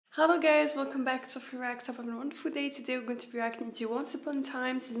Hello guys, welcome back to Sophie Reacts. Hope having a wonderful day. Today we're going to be reacting to Once Upon a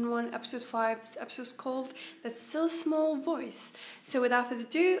Time, Season 1, Episode 5. This episode is called That Still Small Voice. So without further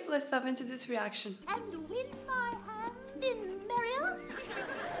ado, let's dive into this reaction. And win my hand in Maria.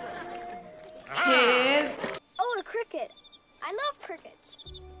 Kid. Oh, a cricket. I love crickets.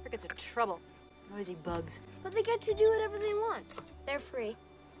 Crickets are trouble. Noisy bugs. But they get to do whatever they want. They're free.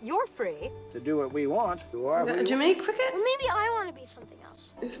 You're free. To do what we want. The Jamaican cricket? Well, maybe I want to be something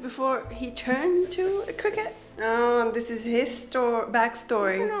else. This is before he turned to a cricket? Oh, this is his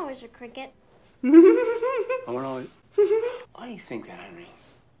backstory. You weren't always a cricket. I want to know. Why do you think that, Henry?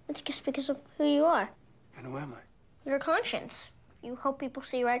 It's just because of who you are. And who am I? Your conscience. You help people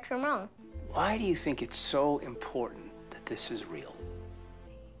see right from wrong. Why do you think it's so important that this is real?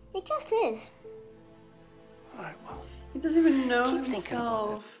 It just is. All right, well. He doesn't even know Keep thinking about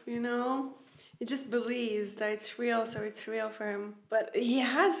himself, you know? He just believes that it's real, so it's real for him. But he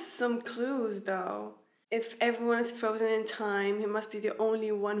has some clues, though. If everyone is frozen in time, he must be the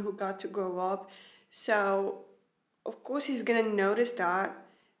only one who got to grow up. So, of course, he's gonna notice that.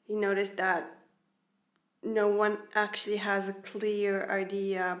 He noticed that no one actually has a clear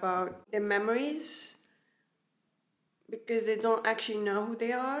idea about their memories because they don't actually know who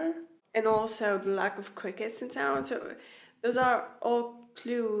they are. And also the lack of crickets in town. So those are all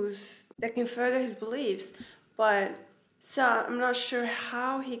clues that can further his beliefs. But so I'm not sure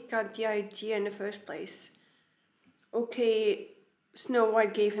how he got the idea in the first place. Okay, Snow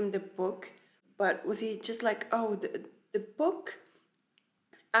White gave him the book, but was he just like, oh, the book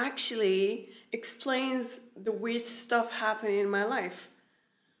actually explains the weird stuff happening in my life?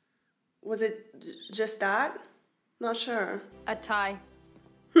 Was it just that? Not sure. A tie.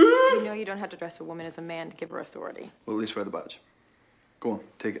 You know you don't have to dress a woman as a man to give her authority. Well, at least wear the badge. Go on,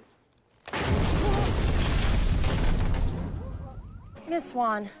 take it. Miss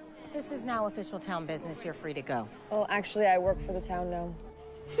Swan, this is now official town business. You're free to go. Well, actually, I work for the town now.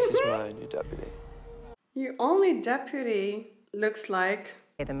 She's my new deputy. Your only deputy looks like.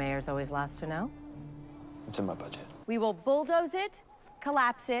 The mayor's always last to know. It's in my budget. We will bulldoze it,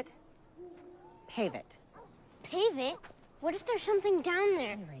 collapse it, pave it. Pave it? What if there's something down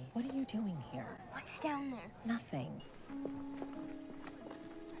there? Henry, what are you doing here? What's down there? Nothing.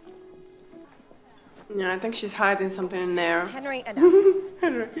 Yeah, I think she's hiding something in there. Henry, enough.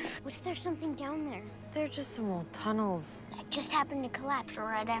 Henry. What if there's something down there They're just some old tunnels. that just happened to collapse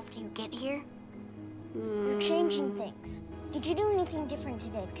right after you get here? You're changing things. Did you do anything different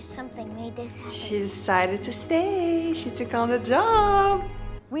today because something made this happen? She decided to stay. She took on the job.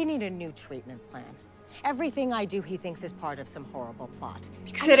 We need a new treatment plan. Everything I do, he thinks is part of some horrible plot.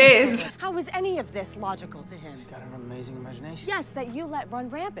 Because it is. How is any of this logical to him? She's got an amazing imagination. Yes, that you let run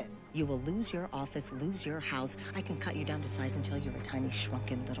rampant. You will lose your office, lose your house. I can cut you down to size until you're a tiny,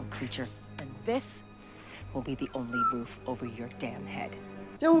 shrunken little creature. And this will be the only roof over your damn head.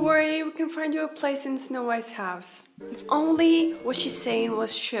 Don't worry, we can find you a place in Snow White's house. If only what she's saying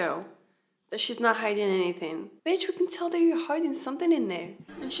was true. That she's not hiding anything. Bitch, we can tell that you're hiding something in there.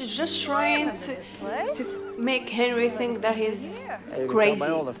 And she's just trying to make Henry think that he's crazy. By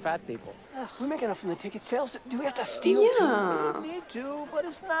all the fat people. We make enough from the ticket sales. Do we have to steal Yeah. too? We do, but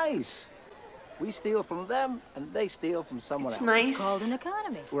it's nice. We steal from them, and they steal from someone It's else. nice. It's called an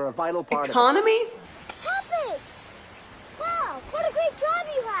economy. We're a vital part Economy? Puppets! Wow, what a great job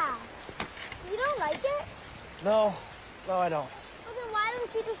you have! You don't like it? of it. No, I don't. Well, then why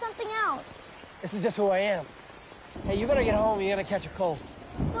don't you do something else? This is just who I am. Hey, you better get home. You're gonna catch a cold.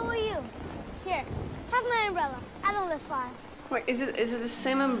 So will you. Here, have my umbrella. I don't live far. Wait, is it the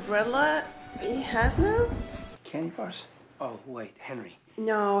same umbrella he has now? Candy bars? Oh, wait, Henry.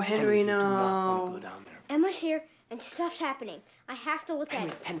 No, Henry, you do not want no. to go down there. Emma's here, and stuff's happening. I have to look at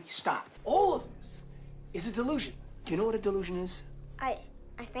Henry, it. Henry, stop. All of this is a delusion. Do you know what a delusion is? I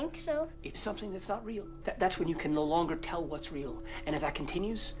think so. It's something that's not real. That's when you can no longer tell what's real. And if that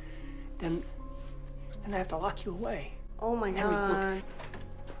continues, then I have to lock you away. Oh my Henry, god.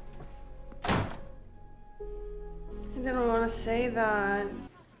 I didn't want to say that.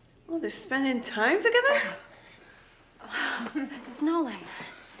 Oh, they're spending time together? Mrs. Nolan.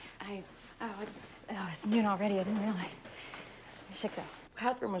 It's noon already. I didn't realize. We should go.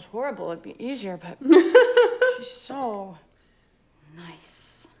 Catherine was horrible. It'd be easier, but she's so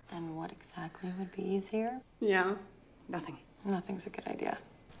nice. And what exactly would be easier? Yeah. Nothing. Nothing's a good idea.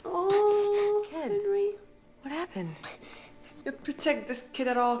 Oh, Kid. Henry. What happened? You protect this kid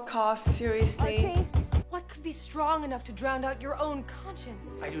at all costs, seriously. Okay. What could be strong enough to drown out your own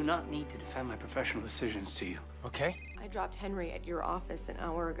conscience? I do not need to defend my professional decisions to you, okay? I dropped Henry at your office an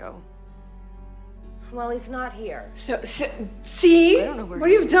hour ago. Well, he's not here. So see I don't know where what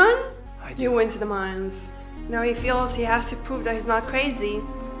he you've done? I do. You went to the mines. Now he feels he has to prove that he's not crazy.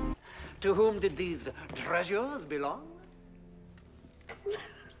 To whom did these treasures belong?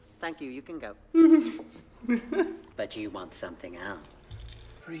 Thank you, you can go. But you want something else.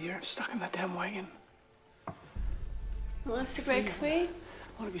 For a year, I'm stuck in that damn wagon. He wants to break free.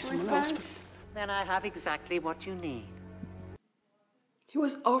 I want to be From his someone else. parents. Then I have exactly what you need. He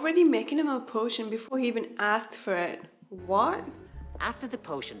was already making him a potion before he even asked for it. What? After the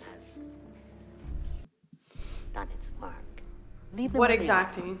potion has done its work, leave them What with me,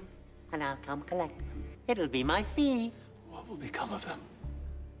 exactly? and I'll come collect them. It'll be my fee. What will become of them?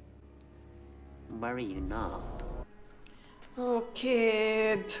 Worry you not. Oh,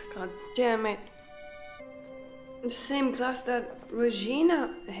 kid. God damn it. The same glass that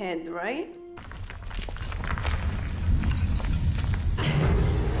Regina had, right?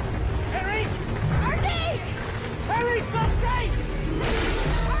 Henry! Archie! Henry, something!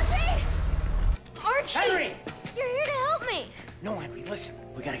 Archie! Archie! Henry! You're here to help me. No, Henry, listen.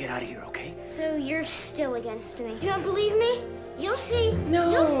 We gotta get out of here, okay? So you're still against me. You don't believe me? You'll see.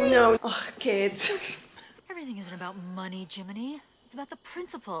 No, You'll see. no. Ugh, kids. Everything isn't about money, Jiminy. It's about the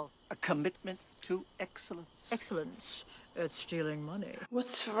principle. A commitment to excellence. Excellence at stealing money.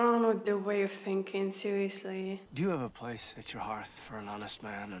 What's wrong with the way of thinking, seriously? Do you have a place at your hearth for an honest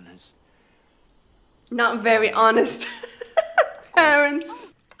man and his... Not very honest parents.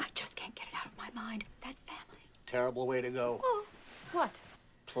 I just can't get it out of my mind. That family. Terrible way to go. Oh, what?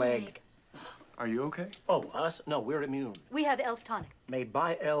 Plague. Are you okay? Oh, us? No, we're immune. We have elf tonic. Made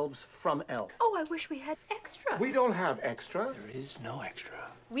by elves from elves. Oh, I wish we had extra. We don't have extra. There is no extra.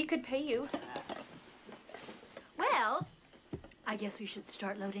 We could pay you. Well, I guess we should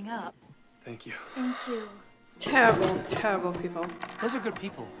start loading up. Thank you. Thank you. Terrible, terrible people. Those are good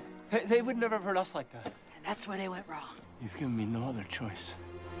people. They would never have hurt us like that. And that's where they went wrong. You've given me no other choice.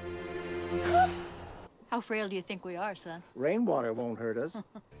 How frail do you think we are, son? Rainwater won't hurt us.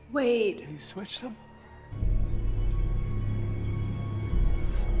 Wait. You switched them?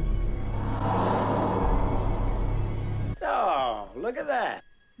 Oh, look at that.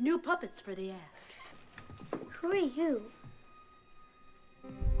 New puppets for the ad. Who are you?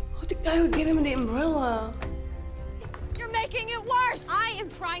 Oh, the guy who gave him the umbrella. You're making it worse! I am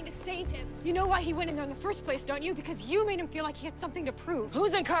trying to save him. You know why he went in there in the first place, don't you? Because you made him feel like he had something to prove.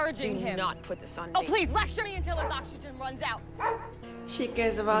 Who's encouraging him? Do not put this on me. Oh, please, lecture me until his oxygen runs out. She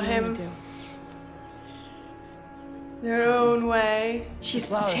cares about him. Their own way. She's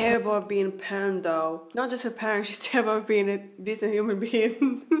terrible at being a parent, though. Not just a parent, she's terrible at being a decent human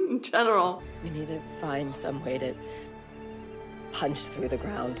being in general. We need to find some way to punch through the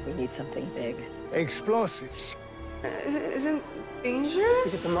ground. We need something big. Explosives. Isn't Get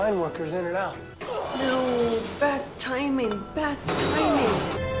dangerous? the mine workers in and out. No, bad timing, bad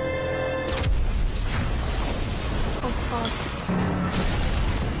timing. Oh, fuck.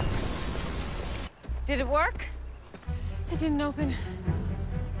 Did it work? It didn't open.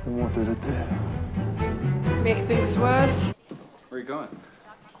 And what did it do? Make things worse. Where are you going?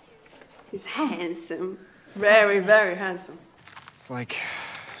 He's handsome. Very, very handsome. It's like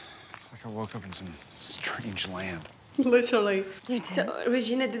I woke up in some strange land. Literally. So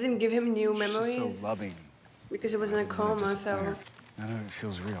Regina didn't give him new memories? She's so loving. Because he was in a coma, so... None of it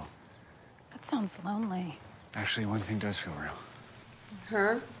feels real. That sounds lonely. Actually, one thing does feel real.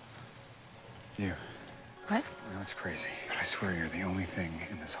 Her? You. What? I know it's crazy, but I swear you're the only thing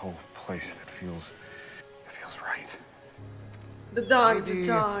in this whole place that feels right. The dog, the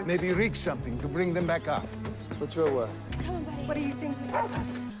dog. Maybe rig something to bring them back up. What's your way? Come on, buddy. What do you think?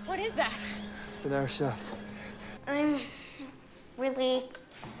 What is that? It's an air shaft. I'm really,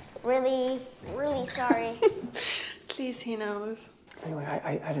 really, really sorry. At least he knows. Anyway,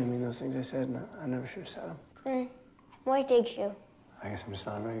 I didn't mean those things I said, and I never should have said them. Why did you? I guess I'm just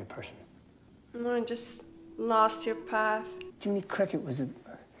not a very good person. No, you just lost your path. Jiminy Cricket was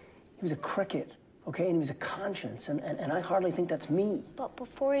a cricket, okay? And he was a conscience, and I hardly think that's me. But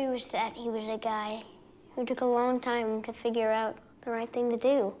before he was that, he was a guy who took a long time to figure out the right thing to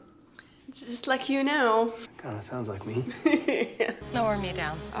do. Just like you now. Kind of sounds like me. Lower me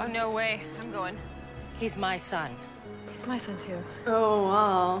down. Oh, no way. I'm going. He's my son. He's my son, too. Oh,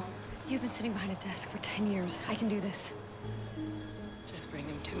 wow. You've been sitting behind a desk for 10 years. I can do this. Just bring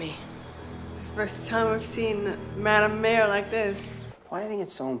him to me. It's the first time I've seen Madame Mayor like this. Why do you think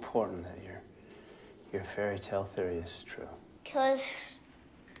it's so important that your fairy tale theory is true? Because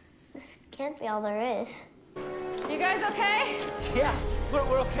this can't be all there is. You guys okay? Yeah, we're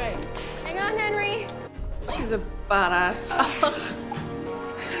okay. Hang on, Henry. She's a badass. I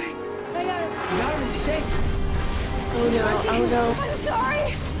got it. You got him? Is he safe? Oh no, oh no. I'm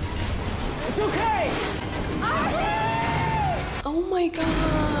sorry. It's okay. Oh my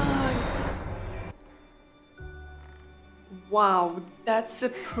god. Wow, that's a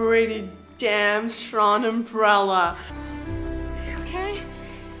pretty damn strong umbrella. Okay?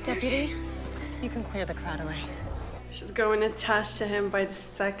 Deputy, you can clear the crowd away. She's going attached to him by the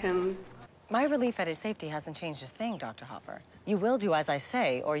second. My relief at his safety hasn't changed a thing, Dr. Hopper. You will do as I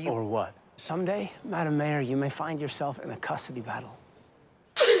say, or you... Or what? Someday, Madam Mayor, you may find yourself in a custody battle.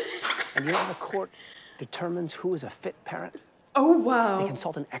 And you know the court determines who is a fit parent? Oh wow. They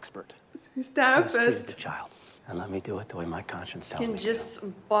consult an expert. His who has treated therapist the child. And let me do it the way my conscience tells can me to. just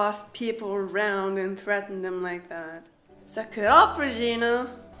boss people around and threaten them like that. Suck it up, Regina.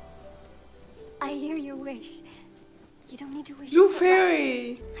 I hear your wish. You don't need to wish. Blue it so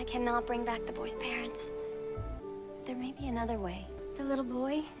Fairy. bad. I cannot bring back the boy's parents. There may be another way. The little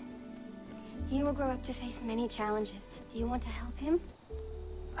boy, he will grow up to face many challenges. Do you want to help him?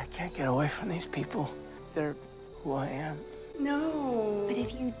 I can't get away from these people. They're who I am. No. But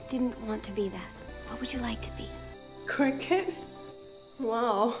if you didn't want to be that, what would you like to be? Cricket?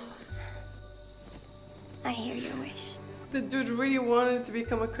 Wow. I hear your wish. The dude really wanted to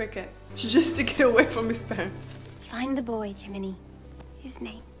become a cricket just to get away from his parents. Find the boy, Jiminy. His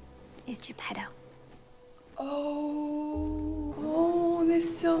name is Geppetto. Oh, they're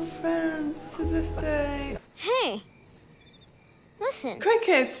still friends to this day. Hey, listen.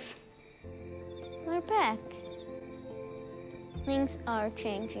 Crickets. We're back. Things are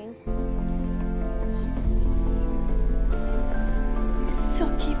changing. He's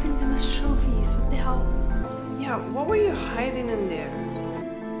still keeping them as trophies. What the hell? Yeah, what were you hiding in there?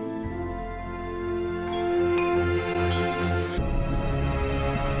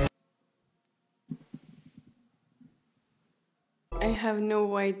 I have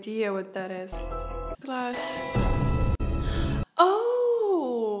no idea what that is. Glass.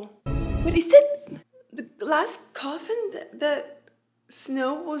 Oh! Wait, is that the glass coffin that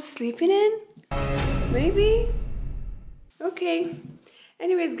Snow was sleeping in? Maybe? Okay.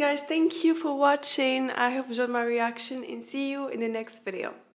 Anyways, guys, thank you for watching. I hope you enjoyed my reaction and see you in the next video.